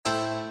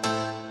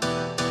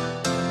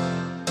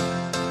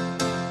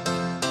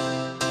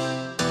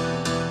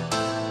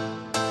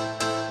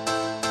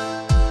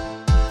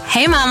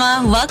Hey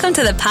mama, welcome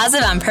to the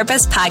Positive on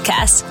Purpose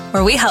podcast,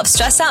 where we help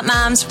stressed out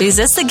moms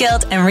resist the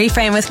guilt and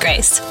reframe with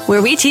grace.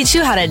 Where we teach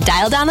you how to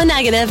dial down the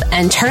negative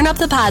and turn up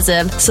the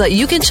positive so that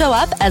you can show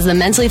up as the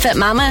mentally fit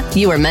mama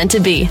you were meant to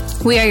be.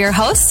 We are your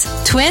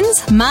hosts,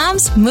 twins,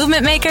 moms,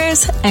 movement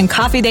makers, and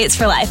coffee dates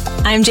for life.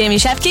 I'm Jamie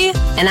Shefke.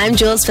 And I'm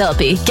Jules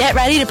Philippi. Get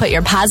ready to put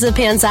your positive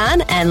pants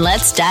on and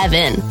let's dive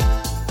in.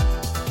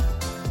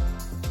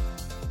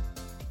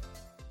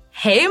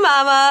 Hey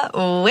mama,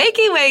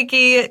 wakey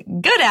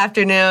wakey, good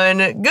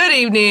afternoon, good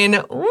evening,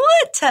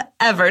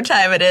 whatever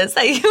time it is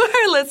that you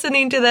are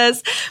listening to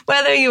this,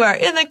 whether you are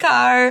in the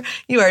car,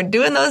 you are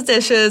doing those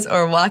dishes,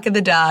 or walking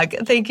the dog.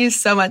 Thank you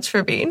so much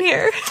for being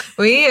here.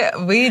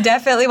 We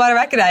definitely want to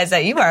recognize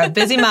that you are a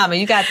busy mama.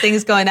 You got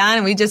things going on,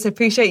 and we just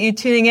appreciate you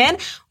tuning in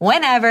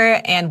whenever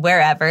and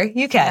wherever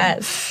you can.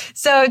 Yes.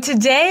 So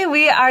today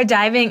we are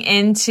diving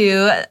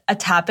into a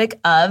topic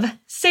of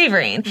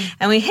savoring.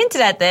 And we hinted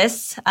at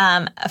this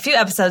a few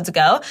episodes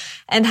ago,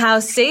 and how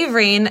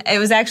savoring, it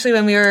was actually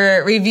when we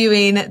were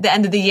reviewing the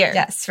end of the year.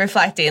 Yes,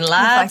 reflecting.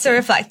 Lots of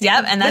reflecting.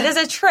 Yep, and that is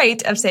a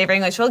trait of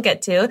savoring, which we'll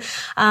get to.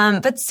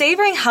 But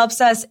savoring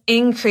helps us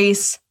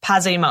increase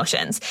positive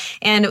emotions.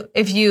 And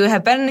if you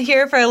have been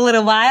here for a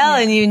little while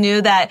and you knew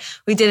that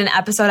we did an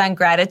episode on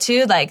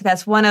gratitude, like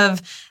that's one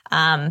of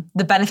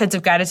the benefits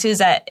of gratitude is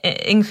that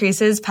it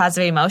increases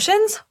positive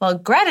emotions. Well,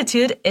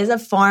 gratitude is a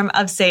form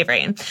of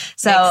savoring.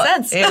 So,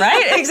 makes sense.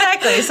 Right?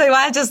 Exactly. So you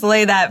want to just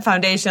lay that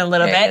foundation a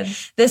little bit. Good.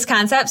 This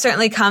concept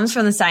certainly comes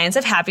from the science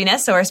of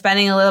happiness. So we're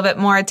spending a little bit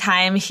more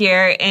time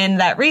here in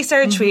that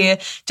research. We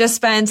just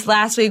spent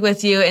last week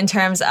with you in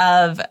terms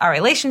of our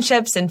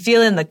relationships and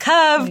feeling the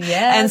cove.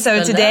 Yes, and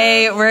so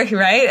today we're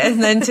right.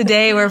 And then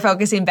today we're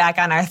focusing back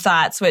on our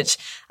thoughts, which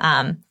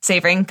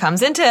savoring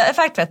comes into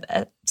effect with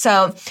it.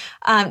 So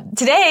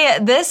today,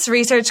 this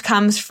research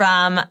comes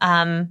from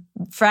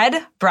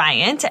Fred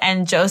Bryant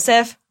and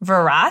Joseph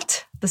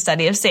Verrott, the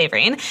study of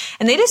savoring.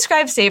 And they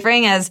describe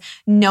savoring as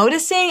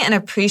noticing and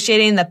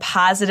appreciating the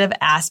positive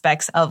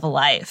aspects of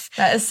life.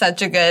 That is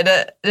such a good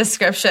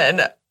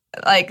description.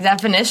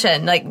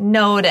 Definition,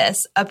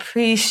 notice,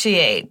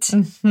 appreciate.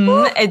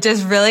 Mm-hmm. It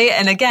just really,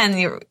 and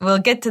again, we'll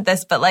get to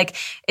this, but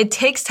it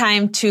takes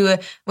time to,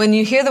 when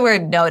you hear the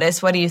word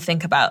notice, what do you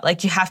think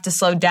about? You have to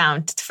slow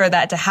down for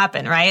that to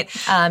happen, right?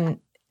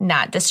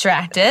 Not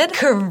distracted.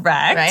 Correct.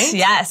 Right?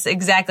 Yes,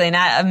 exactly.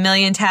 Not a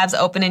million tabs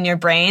open in your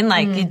brain.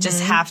 You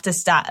just have to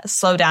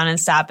slow down and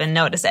stop and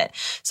notice it.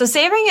 So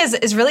savoring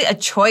is really a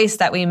choice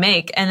that we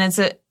make,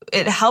 and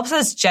it helps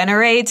us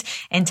generate,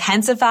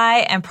 intensify,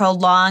 and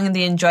prolong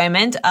the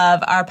enjoyment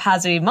of our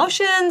positive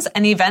emotions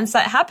and events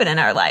that happen in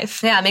our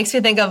life. Yeah, it makes me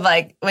think of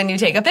when you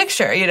take a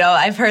picture,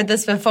 I've heard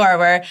this before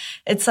where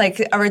it's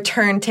like a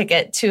return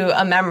ticket to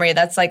a memory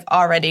that's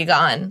already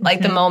gone,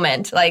 the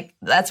moment.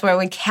 That's where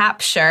we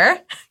capture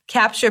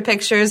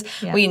pictures,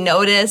 we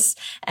notice,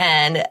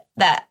 and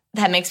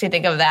that makes me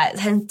think of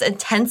that,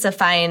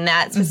 intensifying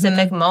that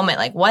specific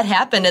moment. What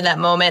happened in that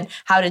moment?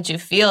 How did you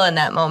feel in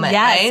that moment?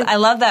 Yes, right? I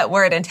love that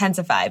word,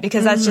 intensify,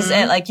 because that's just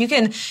it.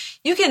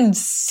 You can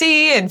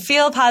see and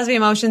feel positive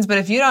emotions, but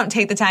if you don't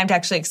take the time to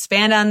actually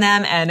expand on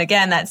them, and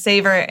again, that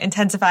savor,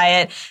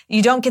 intensify it,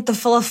 you don't get the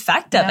full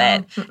effect of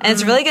it. And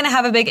it's really going to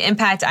have a big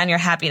impact on your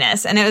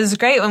happiness. And it was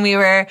great when we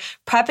were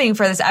prepping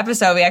for this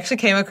episode, we actually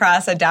came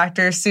across a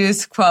Dr.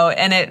 Seuss quote,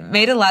 and it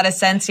made a lot of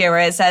sense here,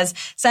 where it says,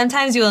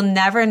 sometimes you will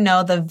never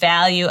know the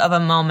value of a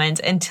moment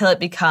until it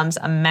becomes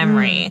a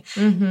memory.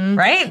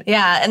 Right?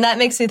 Yeah. And that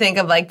makes me think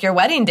of your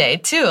wedding day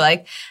too.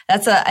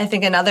 That's I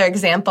think another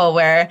example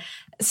where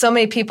so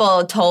many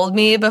people told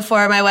me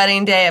before my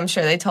wedding day, I'm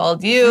sure they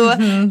told you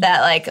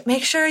that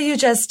make sure you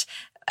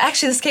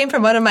actually this came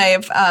from one of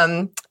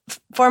my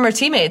former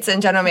teammates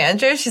and general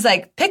managers. She's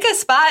pick a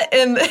spot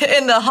in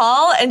the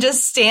hall and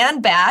just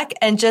stand back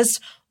and just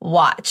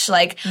watch,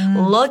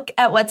 look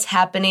at what's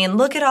happening,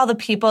 look at all the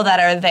people that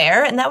are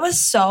there. And that was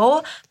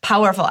so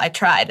powerful. I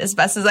tried as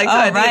best as I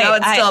could. Right.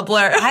 It's still a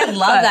blur. I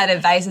love that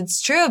advice.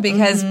 It's true,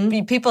 because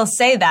people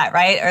say that,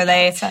 right? Or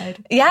they,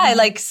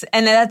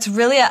 and that's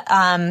really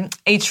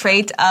a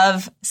trait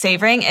of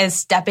savoring, is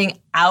stepping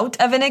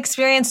out of an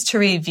experience to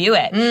review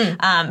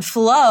it.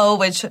 Flow,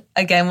 which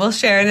again, we'll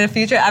share in a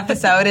future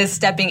episode, is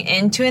stepping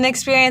into an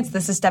experience.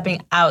 This is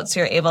stepping out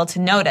so you're able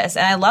to notice.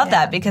 And I love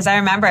that, because I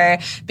remember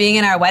being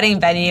in our wedding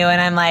venue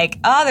and I'm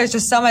there's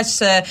just so much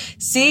to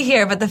see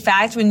here. But the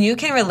fact when you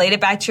can relate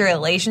it back to your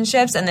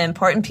relationships and the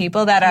important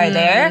people that are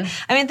there,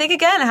 think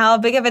again how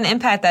big of an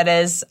impact that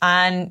is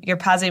on your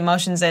positive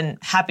emotions and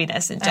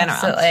happiness in general.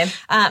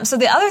 Absolutely. So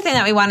the other thing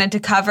that we wanted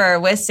to cover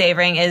with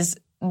savoring is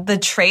the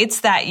traits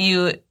that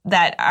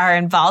are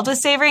involved with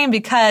savoring,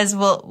 because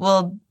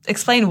we'll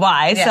explain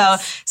why.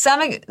 Yes. So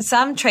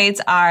some traits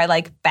are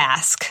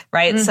bask,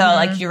 right?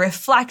 So you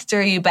reflect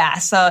or you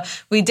bask. So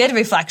we did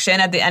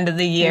reflection at the end of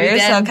the year.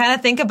 So kind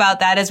of think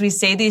about that as we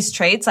say these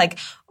traits,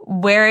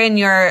 where in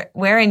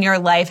your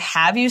life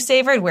have you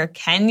savored? Where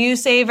can you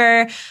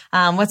savor?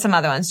 What's some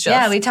other ones, Jules?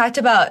 Yeah, we talked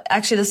about,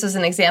 actually, this was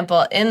an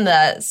example in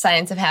the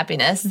Science of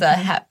Happiness,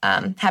 the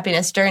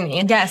happiness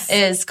journey. Yes.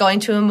 Is going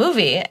to a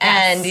movie. Yes.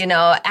 And,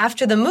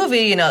 after the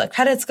movie, the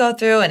credits go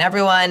through and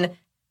everyone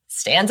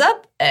stands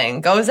up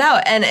and goes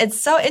out. And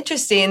it's so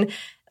interesting.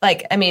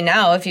 Like, I mean,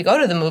 now if you go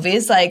to the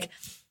movies, like,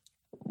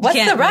 what's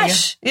the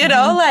rush? Why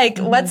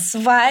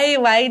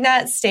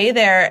not stay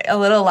there a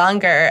little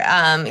longer?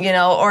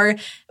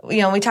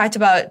 We talked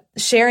about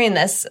sharing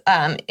this,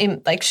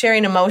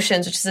 sharing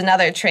emotions, which is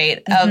another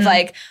trait of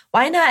like,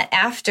 why not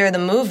after the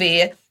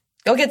movie,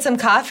 go get some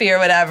coffee or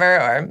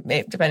whatever, or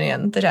maybe, depending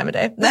on the time of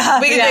day. We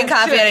can drink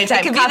coffee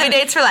anytime. Coffee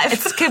dates for life.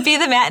 It could be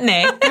the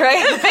matinee, right? The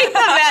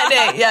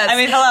matinee, yes. I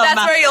mean, hello.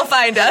 That's where you'll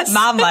find us.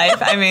 Mom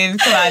life. I mean,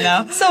 come on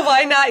now. So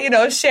why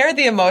not, share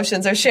the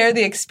emotions or share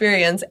the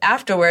experience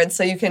afterwards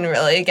so you can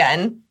really,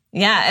 again,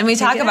 yeah. And we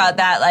talk about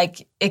that,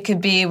 like, it could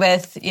be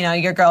with,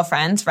 your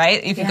girlfriends,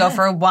 right? You could go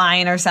for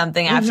wine or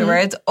something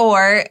afterwards,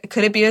 or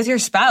could it be with your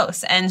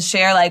spouse and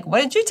share, like,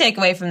 what did you take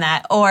away from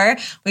that? Or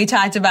we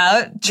talked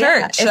about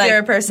church. If you're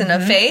a person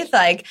of faith,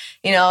 like,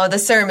 the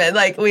sermon,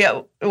 like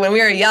when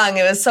we were young,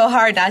 it was so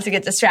hard not to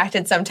get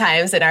distracted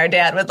sometimes. And our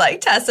dad would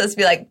like test us,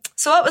 be like,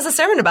 so what was the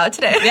sermon about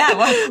today? Yeah.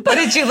 What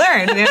did you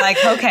learn? And you're like,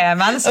 okay,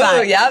 I'm on the spot.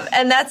 Oh, yeah.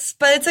 And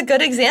but it's a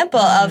good example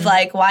of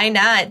like, why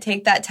not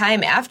take that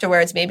time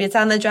afterwards? Maybe it's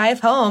on the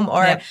drive home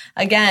or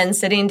again,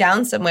 sitting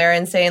down somewhere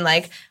and saying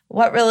like,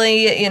 what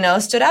really,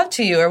 stood out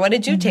to you, or what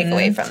did you take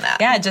away from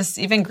that? Yeah, just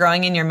even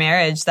growing in your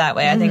marriage that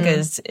way, I think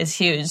is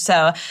huge.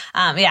 So,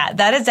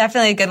 that is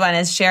definitely a good one,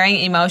 is sharing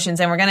emotions.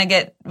 And we're going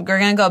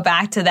to go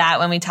back to that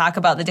when we talk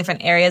about the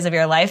different areas of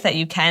your life that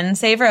you can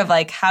savor, of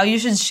like how you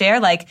should share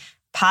like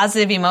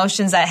positive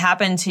emotions that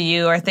happen to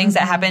you or things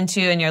that happen to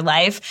you in your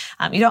life.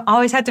 You don't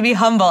always have to be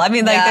humble. I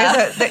mean, like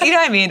you know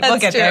what I mean? We'll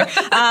get there.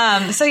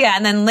 And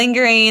then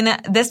lingering,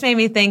 this made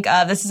me think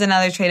of, this is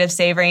another trait of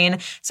savoring.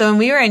 So when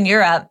we were in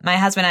Europe, my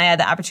husband and I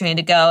had the opportunity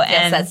to go.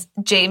 And that's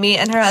Jamie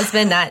and her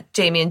husband, not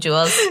Jamie and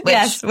Jules,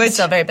 which we're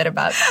still very bitter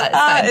about.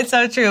 It's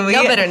so true.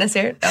 No bitterness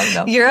here.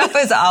 No. Europe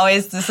was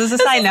always, this is a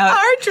side note.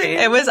 Our dream.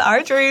 It was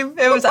our dream.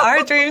 It was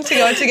our dream to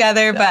go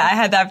together, but I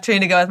had the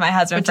opportunity to go with my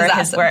husband for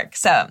his work.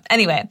 So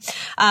anyway,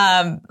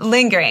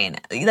 lingering,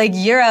 like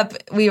Europe,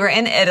 we were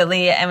in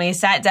Italy and we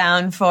sat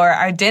down for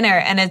our dinner,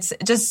 and it's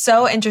just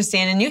so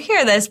interesting. And you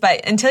hear this,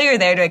 but until you're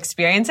there to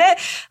experience it,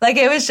 like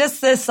it was just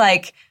this,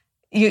 like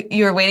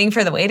you were waiting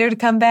for the waiter to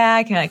come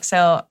back. You're like,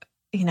 so,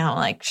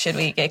 like, should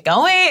we get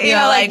going? You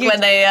know, like when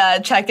they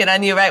check in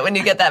on you right when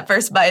you get that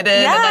first bite in,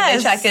 and then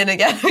they check in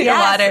again for your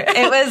water.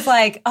 It was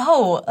like,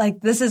 oh,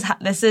 like this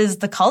is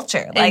the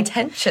culture. Like,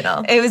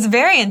 intentional. It was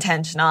very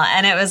intentional,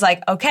 and it was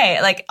like, okay,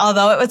 like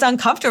although it was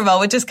uncomfortable,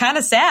 which is kind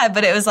of sad,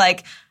 but it was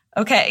like,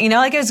 okay,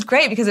 like it was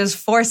great because it was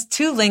forced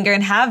to linger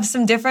and have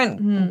some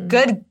different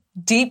good,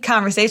 deep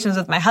conversations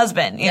with my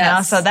husband, you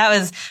know? So that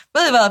was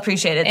really well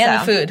appreciated.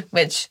 And the food,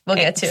 which we'll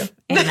get to.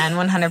 Amen,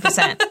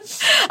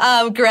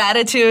 100%.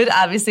 Gratitude,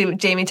 obviously,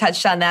 Jamie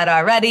touched on that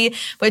already,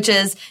 which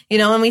is,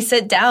 when we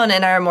sit down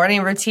in our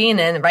morning routine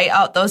and write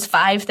out those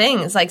 5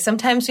 things, like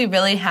sometimes we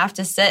really have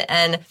to sit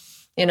and,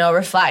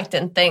 reflect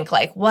and think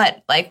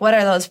what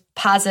are those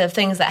positive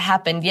things that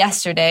happened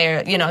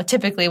yesterday? Or,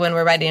 typically when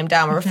we're writing them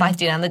down, we're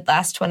reflecting on the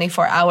last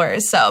 24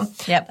 hours. So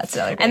that's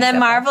another great And then example.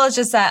 marvel is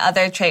just that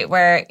other trait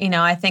where, when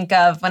I think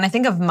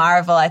of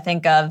marvel, I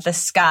think of the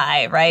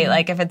sky, right?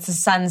 Like if it's a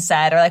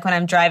sunset, or like when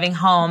I'm driving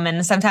home,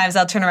 and sometimes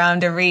I'll turn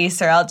around to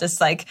Reese, or I'll just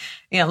like,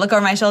 look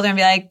over my shoulder and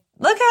be like,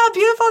 look how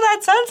beautiful that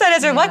sunset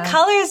is, or what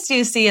colors do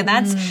you see? And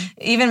that's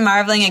even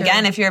marveling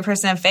again, if you're a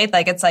person of faith,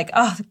 like it's like,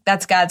 oh,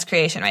 that's God's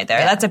creation right there.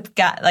 Yeah. That's a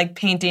God, like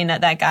painting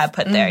that God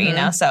put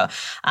there, So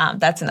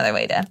that's another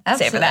way to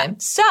savor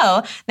that.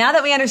 So now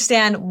that we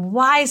understand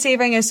why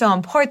savoring is so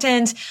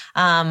important,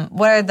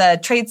 what are the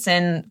traits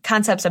and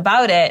concepts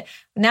about it,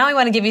 now we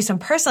want to give you some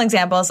personal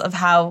examples of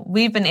how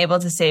we've been able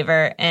to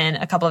savor in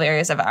a couple of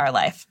areas of our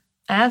life.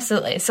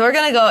 Absolutely. So we're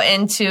going to go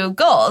into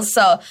goals.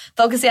 So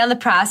focusing on the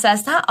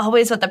process, not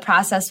always what the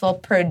process will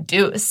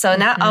produce. So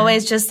not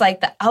always just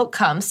like the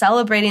outcome,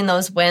 celebrating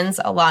those wins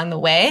along the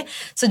way.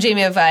 So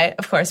Jamie and I,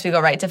 of course, we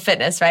go right to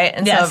fitness, right?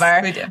 And some of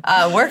our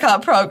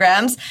workout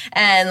programs.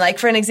 And like,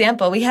 for an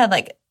example, we had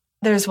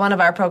there's one of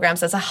our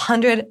programs that's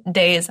 100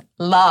 days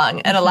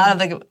long. And a lot of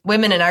the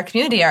women in our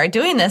community are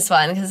doing this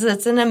one because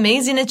it's an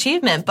amazing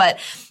achievement. But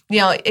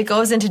it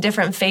goes into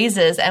different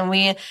phases, and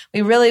we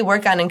really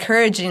work on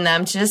encouraging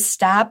them to just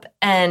stop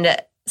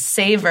and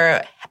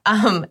savor.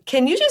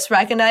 Can you just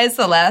recognize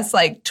the last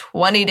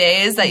 20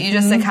 days that you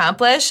just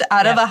accomplished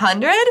out of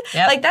 100?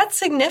 Yep. Like that's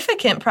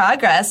significant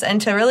progress, and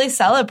to really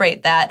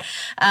celebrate that.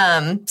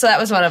 So that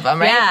was one of them,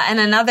 right? Yeah.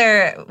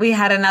 And we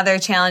had another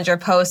challenger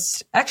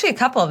post, actually a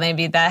couple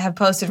maybe that have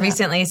posted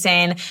recently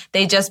saying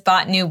they just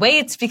bought new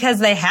weights because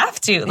they have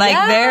to.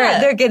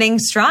 They're getting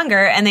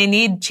stronger and they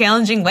need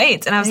challenging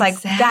weights. And I was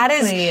like,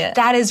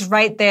 that is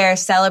right there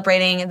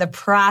celebrating the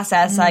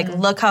process. Like,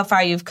 look how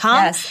far you've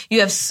come.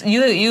 Yes.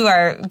 You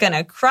are going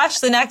to crush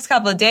the next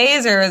couple of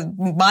days or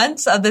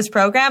months of this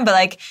program, but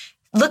like,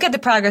 look at the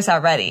progress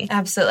already.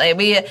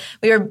 Absolutely.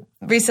 We were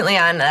recently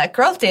on a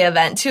Growth Day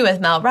event too with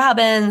Mel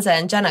Robbins,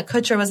 and Jenna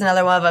Kutcher was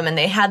another one of them. And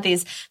they had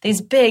these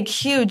big,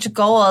 huge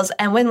goals.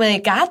 And when they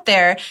got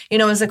there, you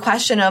know, it was a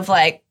question of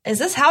like, is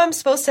this how I'm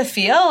supposed to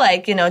feel?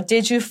 Like, you know,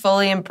 did you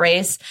fully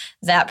embrace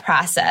that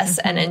process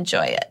and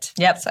enjoy it?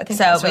 Yep. So I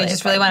think we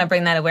just really want to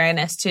bring that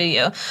awareness to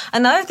you.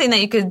 Another thing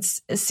that you could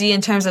see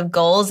in terms of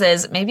goals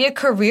is maybe a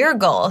career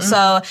goal.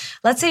 So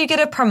let's say you get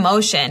a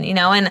promotion, you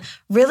know, and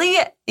really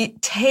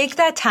take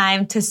that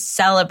time to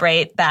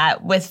celebrate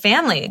that with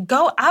family.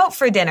 Go out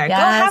for dinner. Yes.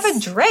 Go have a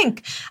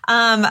drink.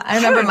 I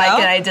remember Mike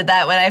and I did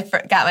that when I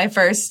got my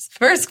first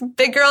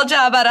big girl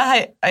job out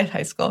of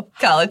high school,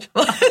 college.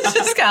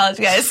 Just college,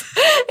 guys.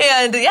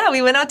 And yeah,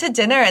 we went out to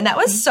dinner and that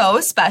was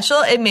so special.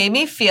 It made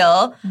me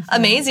feel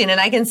amazing.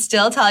 And I can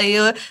still tell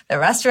you the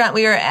restaurant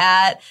we were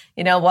at,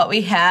 you know, what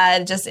we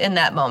had just in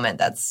that moment.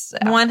 That's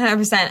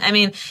 100%. I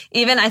mean,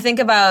 even I think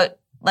about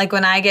like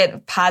when I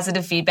get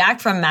positive feedback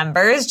from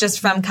members just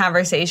from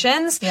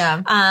conversations,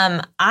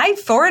 I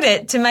forward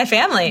it to my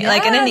family,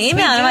 like in an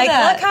email.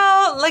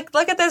 I'm like,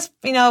 look at this,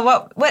 you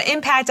know, what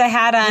impact I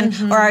had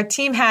on or our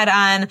team had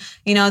on,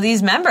 you know,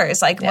 these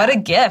members. Like what a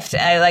gift.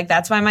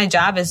 That's why my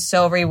job is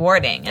so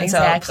rewarding. And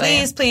so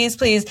please,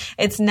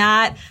 it's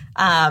not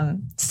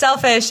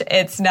selfish.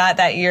 It's not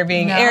that you're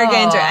being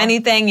arrogant or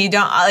anything. You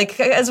don't like,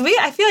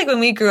 I feel like when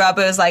we grew up,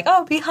 it was like,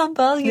 oh, be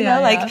humble, you know,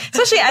 like,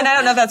 especially, and I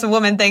don't know if that's a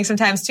woman thing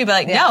sometimes too, but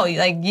like, no,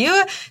 like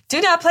you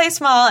do not play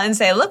small and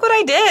say, look what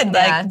I did.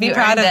 Like be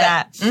proud of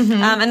that.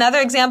 Another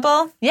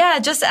example. Yeah.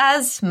 Just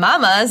as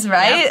mamas,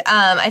 right? Yeah.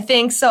 I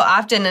think so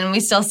often, and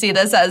we still see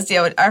this as, you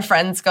know, our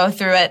friends go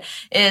through it,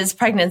 is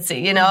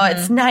pregnancy. You know,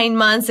 it's 9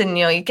 months and,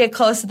 you know, you get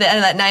close to the end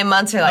of that 9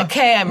 months, you're like,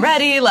 okay, I'm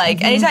ready.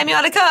 Like anytime you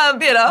want to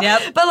come, you know,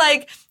 but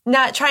like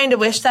not trying to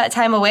wish that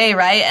time away,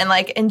 right? And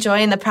like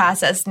enjoying the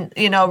process,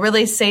 you know,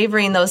 really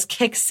savoring those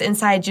kicks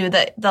inside you,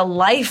 the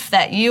life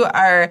that you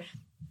are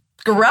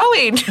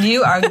growing.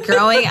 You are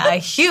growing a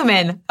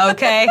human,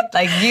 okay?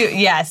 Like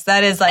yes,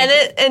 that is like,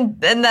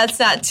 and that's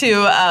not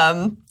too,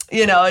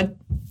 you know,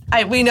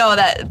 we know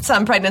that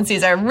some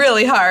pregnancies are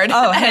really hard.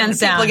 Oh, hands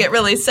down. People get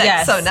really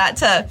sick, so not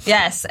to.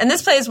 Yes, and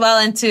this plays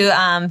well into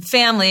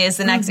family is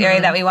the next area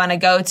that we want to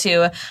go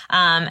to.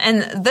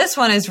 And this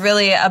one is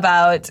really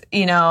about,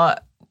 you know,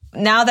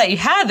 now that you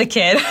had the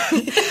kid,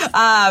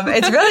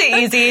 it's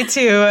really easy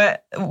to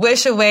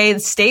wish away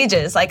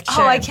stages. Like,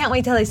 oh, I can't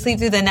wait till they sleep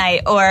through the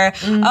night. Or,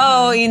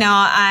 oh, you know,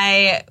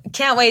 I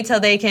can't wait till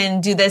they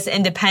can do this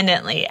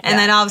independently. And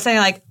then all of a sudden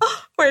you're like,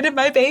 oh, where did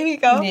my baby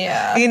go?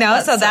 Yeah. You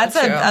know, that's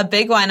a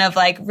big one of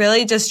like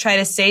really just try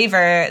to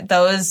savor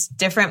those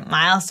different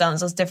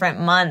milestones, those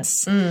different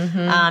months.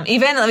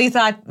 Even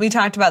we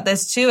talked about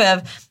this too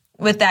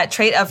with that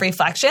trait of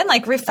reflection,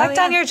 like reflect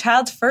on your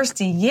child's first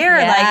year,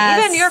 like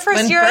even your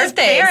first year as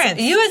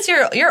parents. You as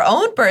your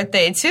own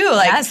birthday too.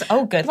 Like, yes.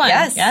 Oh, good one.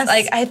 Yes.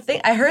 Like I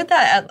think I heard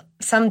that at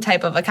some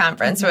type of a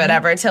conference or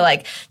whatever, to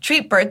like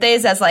treat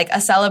birthdays as like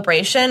a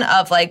celebration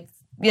of like,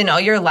 you know,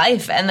 your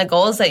life and the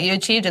goals that you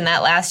achieved in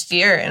that last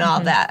year and all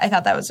of that. I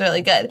thought that was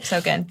really good. So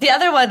good. The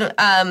other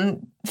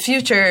one,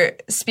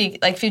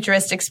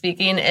 futuristic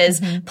speaking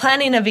is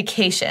planning a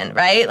vacation,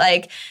 right?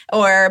 Like,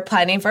 or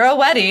planning for a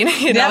wedding,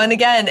 you know, and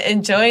again,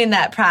 enjoying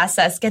that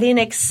process, getting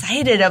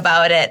excited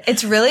about it.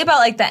 It's really about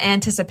like the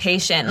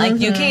anticipation. Like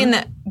you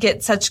can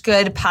get such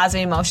good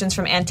positive emotions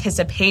from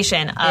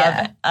anticipation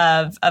of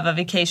a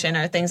vacation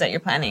or things that you're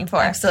planning for.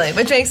 Absolutely.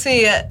 Which makes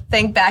me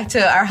think back to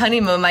our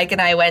honeymoon. Mike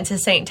and I went to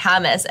St.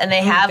 Thomas and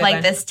they have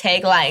like this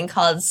tagline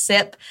called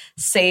Sip,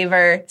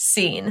 Savor,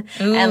 Scene.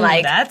 Ooh, and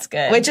like, that's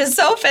good. Which is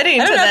so fitting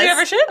to I don't know if you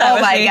ever shared that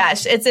with me.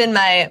 Gosh. It's in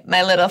my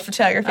little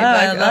photography book.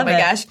 I love it.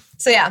 Gosh.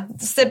 So yeah,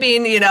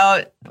 sipping, you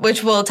know,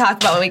 which we'll talk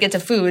about when we get to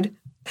food.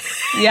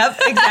 Yep,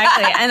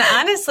 exactly. And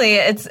honestly,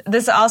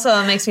 this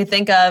also makes me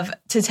think of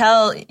to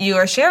tell you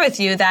or share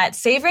with you that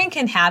savoring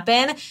can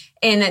happen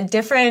in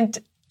different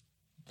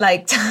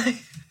like time.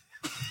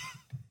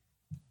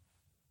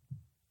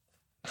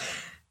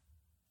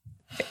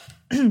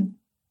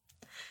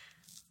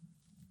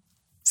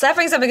 So that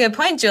brings up a good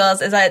point,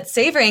 Jules, is that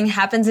savoring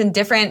happens in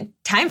different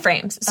time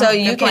frames. So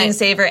you can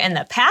savor in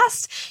the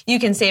past, you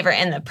can savor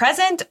in the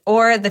present,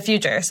 or the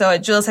future. So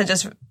what Jules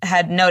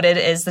had noted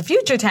is the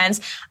future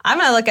tense. I'm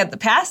going to look at the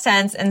past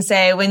tense and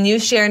say when you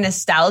share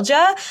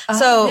nostalgia.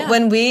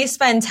 When we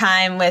spend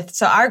time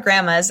with, our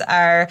grandmas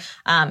are,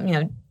 you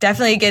know,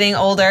 definitely getting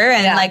older.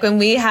 And like when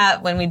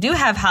we do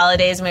have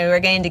holidays and when we were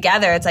getting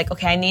together, it's like,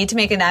 okay, I need to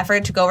make an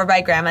effort to go over by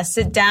grandma,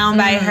 sit down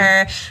by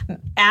her,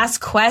 ask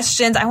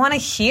questions. I want to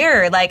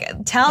hear,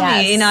 like, tell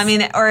me, you know, I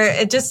mean, or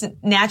it just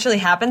naturally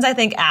happens, I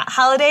think, at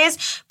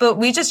holidays, but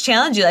we just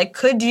challenge you, like,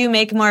 could you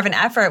make more of an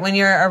effort when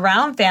you're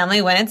around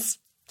family, when it's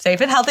safe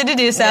and healthy to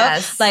do so?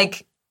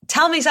 Like,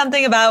 tell me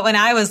something about when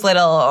I was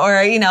little,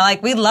 or, you know,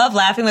 like we love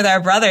laughing with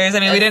our brothers. I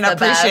mean, we didn't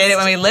appreciate it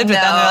when we lived with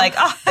them. They're like,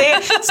 oh, they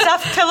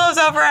stuffed pillows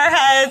over our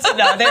heads.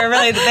 No,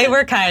 they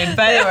were kind,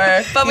 but they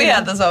were. But we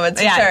had those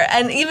moments for sure.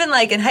 And even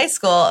like in high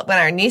school, when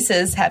our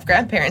nieces have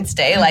grandparents'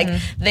 day, like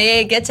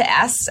they get to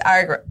ask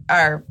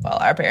our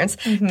parents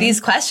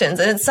these questions,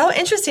 and it's so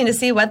interesting to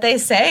see what they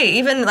say.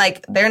 Even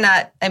like they're in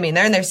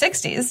their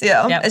 60s. You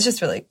know, it's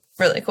just really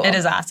cool. It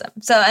is awesome.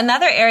 So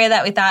another area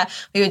that we thought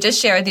we would just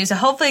share with you. So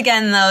hopefully,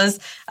 again, those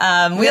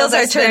wheels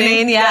are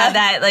turning. Yeah,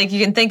 that like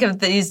you can think of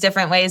these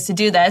different ways to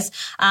do this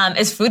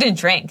is food and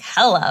drink.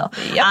 Hello.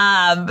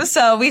 Yep.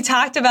 So we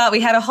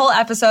had a whole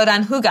episode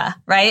on hygge,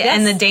 right? Yes.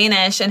 And the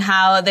Danish and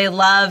how they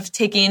love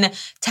taking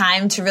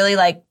time to really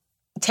like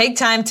take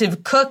time to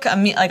cook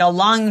a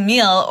long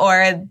meal,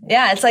 or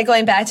it's like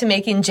going back to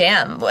making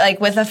jam, like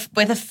with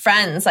a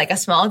friends, like a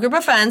small group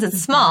of friends. It's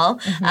small,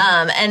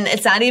 and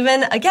it's not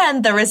even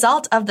again the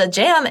result of the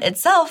jam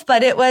itself,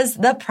 but it was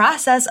the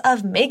process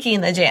of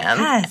making the jam.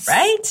 Yes,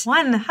 right.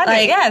 100.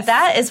 Like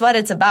that is what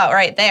it's about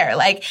right there.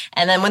 Like,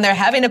 and then when they're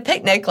having a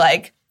picnic,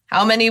 like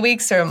how many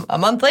weeks or a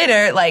month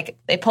later, like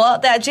they pull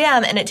out that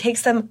jam and it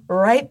takes them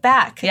right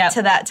back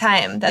to that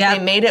time that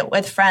they made it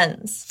with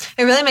friends.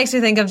 It really makes me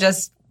think of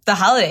just the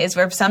holidays,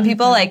 where some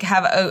people like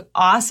have an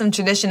awesome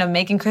tradition of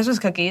making Christmas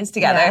cookies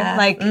together. Yeah.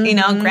 Like, you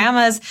know,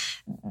 grandmas,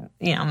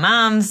 you know,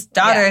 moms,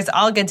 daughters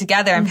all get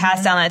together and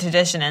pass down that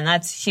tradition. And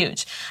that's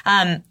huge.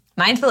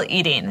 Mindful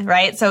eating,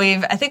 right? So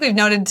I think we've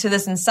noted to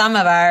this in some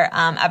of our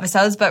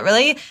episodes, but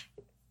really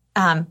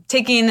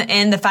taking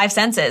in the 5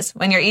 senses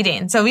when you're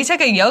eating. So we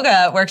took a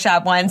yoga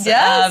workshop once of,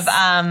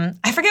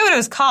 I forget what it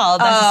was called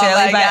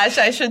necessarily. Oh my gosh,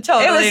 I should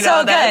totally know. It was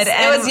so good.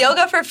 It was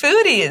yoga for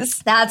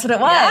foodies. That's what it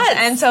was. Yes.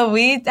 And so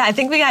I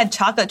think we had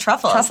chocolate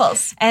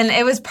truffles. And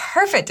it was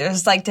perfect. It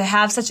was like to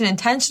have such an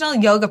intentional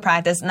yoga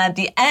practice. And at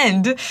the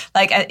end,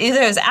 like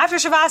either it was after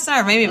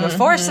Shavasana or maybe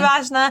before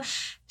Shavasana,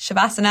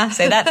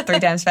 say that 3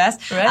 times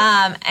fast.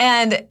 Right.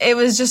 And it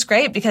was just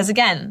great because,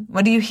 again,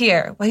 what do you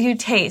hear? What do you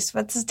taste?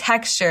 What's the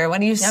texture?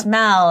 What do you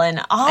smell? And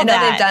all that. I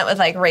know they've done it with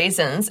like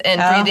raisins in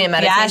breathing and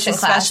meditation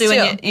class too. Especially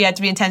when you have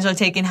to be intentional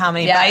taking how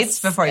many bites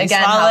before you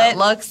swallow how it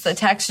looks, the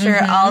texture,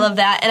 all of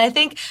that. And I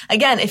think,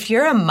 again, if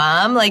you're a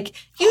mom, like,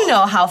 you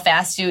know how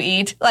fast you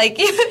eat. Like,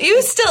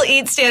 you still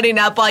eat standing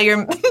up while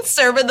you're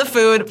serving the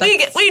food.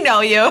 We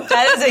know you.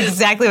 That is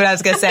exactly what I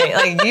was going to say.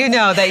 Like, you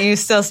know that you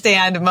still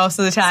stand most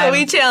of the time. So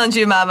we challenge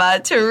you, Mama,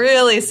 to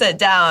really sit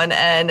down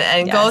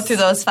and go through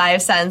those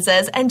 5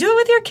 senses and do it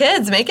with your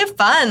kids. Make it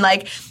fun.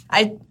 Like,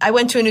 I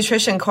went to a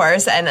nutrition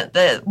course, and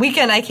the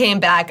weekend I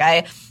came back,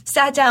 I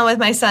sat down with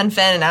my son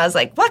Finn, and I was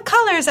like, what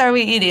colors are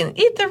we eating?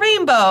 Eat the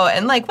rainbow.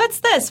 And like,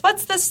 what's this?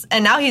 What's this?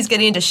 And now he's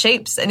getting into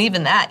shapes, and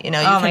even that, you know,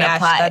 you can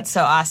apply. That's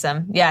so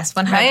awesam. Yes,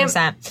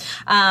 100%.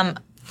 Right?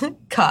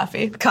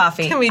 Coffee.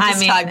 Can we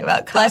just talk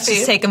about coffee? Let's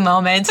just take a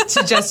moment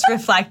to just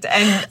reflect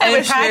and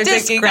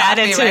practice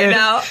gratitude right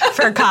now.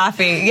 For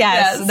coffee.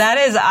 Yes, that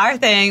is our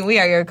thing. We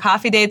are your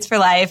coffee dates for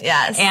life.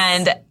 Yes.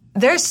 And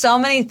there's so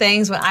many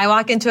things when I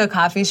walk into a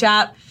coffee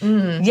shop.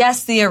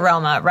 Yes, the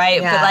aroma,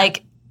 right? Yeah. But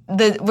like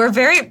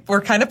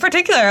we're kind of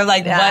particular of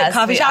like what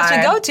coffee shops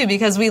we go to,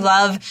 because we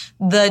love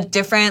the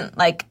different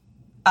like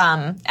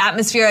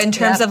atmosphere in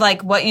terms of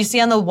like what you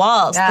see on the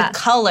walls, the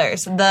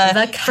colors,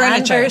 the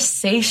furniture.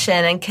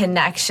 Conversation and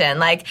connection.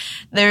 Like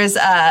there's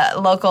a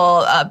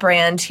local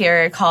brand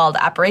here called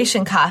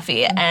Operation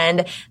Coffee,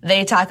 and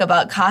they talk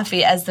about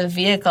coffee as the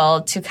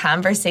vehicle to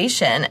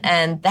conversation,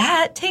 and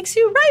that takes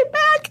you right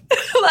back.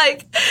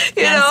 Like,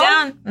 you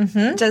know,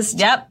 down. Just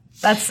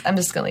I'm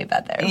just gonna leave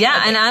that there.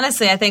 Yeah, and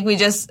honestly, I think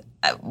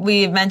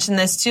we mentioned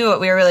this too.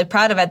 What we were really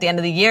proud of at the end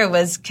of the year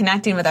was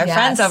connecting with our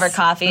friends over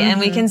coffee, and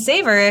we can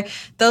savor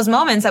those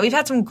moments that we've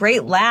had some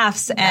great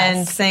laughs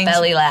and things.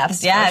 Belly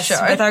laughs,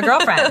 with our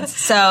girlfriends.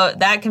 So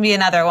that can be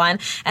another one.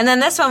 And then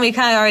this one we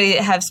kind of already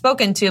have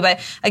spoken to, but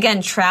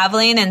again,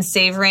 traveling and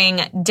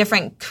savoring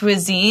different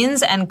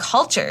cuisines and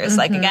cultures.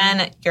 Like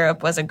again,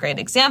 Europe was a great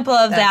example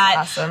of that.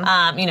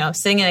 Awesome. You know,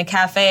 sitting in a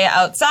cafe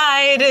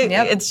outside.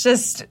 It's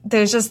just,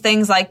 there's just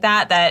things like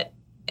that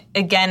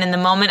again, in the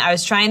moment, I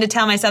was trying to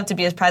tell myself to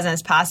be as present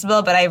as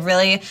possible, but I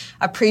really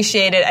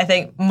appreciate it, I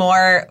think,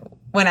 more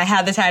when I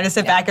had the time to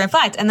sit back and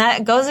reflect. And that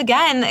it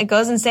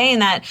goes in saying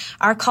that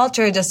our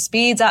culture just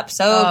speeds up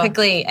so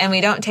quickly and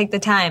we don't take the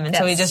time. And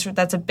so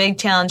that's a big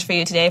challenge for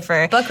you today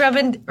for book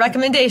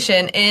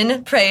recommendation,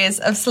 In Praise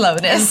of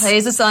Slowness. In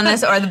Praise of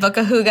Slowness, or the Book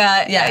of Hygge.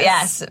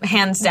 Yes,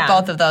 hands down.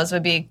 Both of those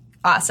would be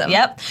awesome.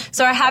 Yep.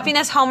 So our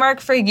happiness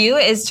homework for you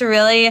is to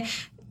really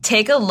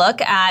take a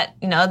look at,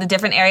 you know, the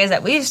different areas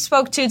that we've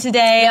spoke to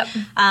today.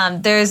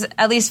 Yep. There's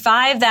at least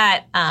 5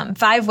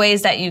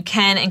 ways that you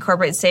can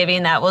incorporate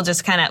saving that we'll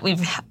just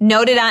we've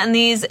noted on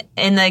these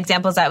in the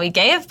examples that we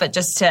gave, but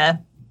just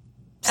to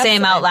say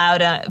them out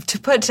loud to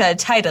put a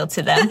title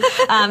to them.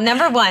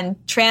 Number 1,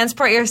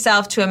 transport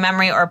yourself to a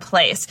memory or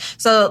place.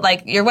 So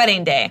like your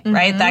wedding day,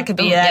 right? That could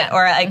be it. Yeah.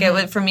 Or like it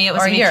would, for me, it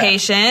was a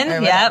vacation.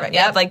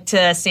 Yep. Like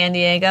to San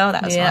Diego.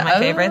 That was one of my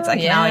favorites. I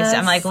can always,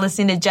 I'm like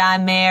listening to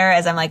John Mayer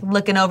as I'm like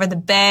looking over the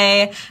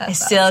bay. I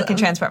still can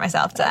transport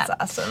myself to that.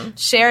 That's awesome.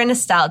 Share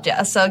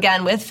nostalgia. So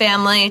again, with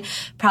family,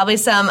 probably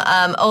some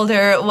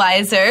older,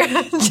 wiser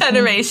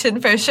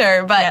generation for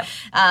sure, but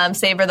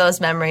savor those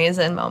memories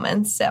and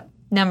moments. Yep.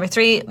 Number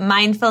 3,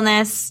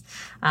 mindfulness.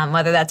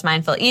 Whether that's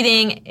mindful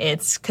eating,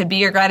 it could be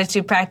your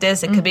gratitude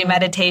practice, it could be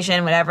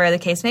meditation, whatever the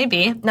case may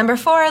be. Number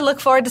 4, look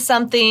forward to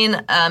something,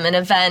 an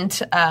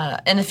event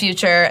in the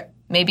future.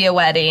 Maybe a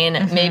wedding,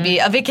 maybe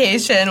a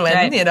vacation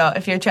when,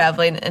 if you're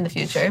traveling in the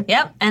future.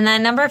 Yep. And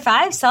then number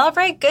 5,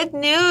 celebrate good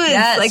news.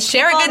 Yes, like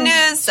share good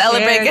news,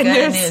 celebrate good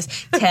news.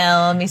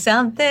 Tell me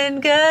something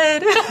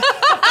good.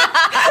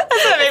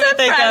 That's what made me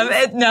think of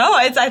it. No,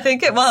 I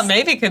think it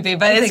maybe could be,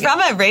 but it's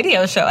from a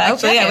radio show,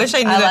 actually. Okay. I wish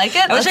I knew I like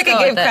it. I wish I could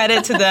give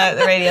credit to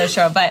the radio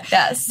show, but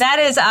that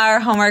is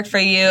our homework for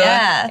you.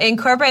 Yeah.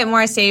 Incorporate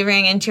more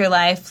savoring into your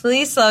life.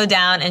 Please slow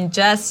down and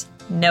just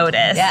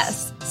notice.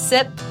 Yes.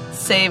 Sip,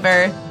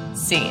 savor,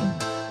 scene.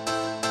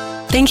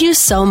 Thank you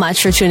so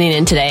much for tuning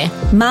in today.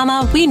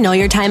 Mama, we know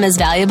your time is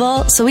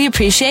valuable, so we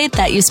appreciate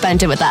that you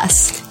spent it with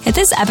us. If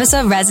this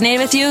episode resonated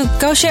with you,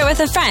 go share it with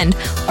a friend,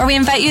 or we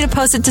invite you to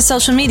post it to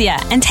social media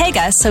and tag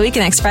us so we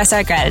can express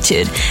our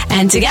gratitude.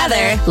 And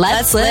together,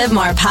 let's live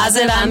more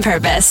positive on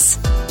purpose.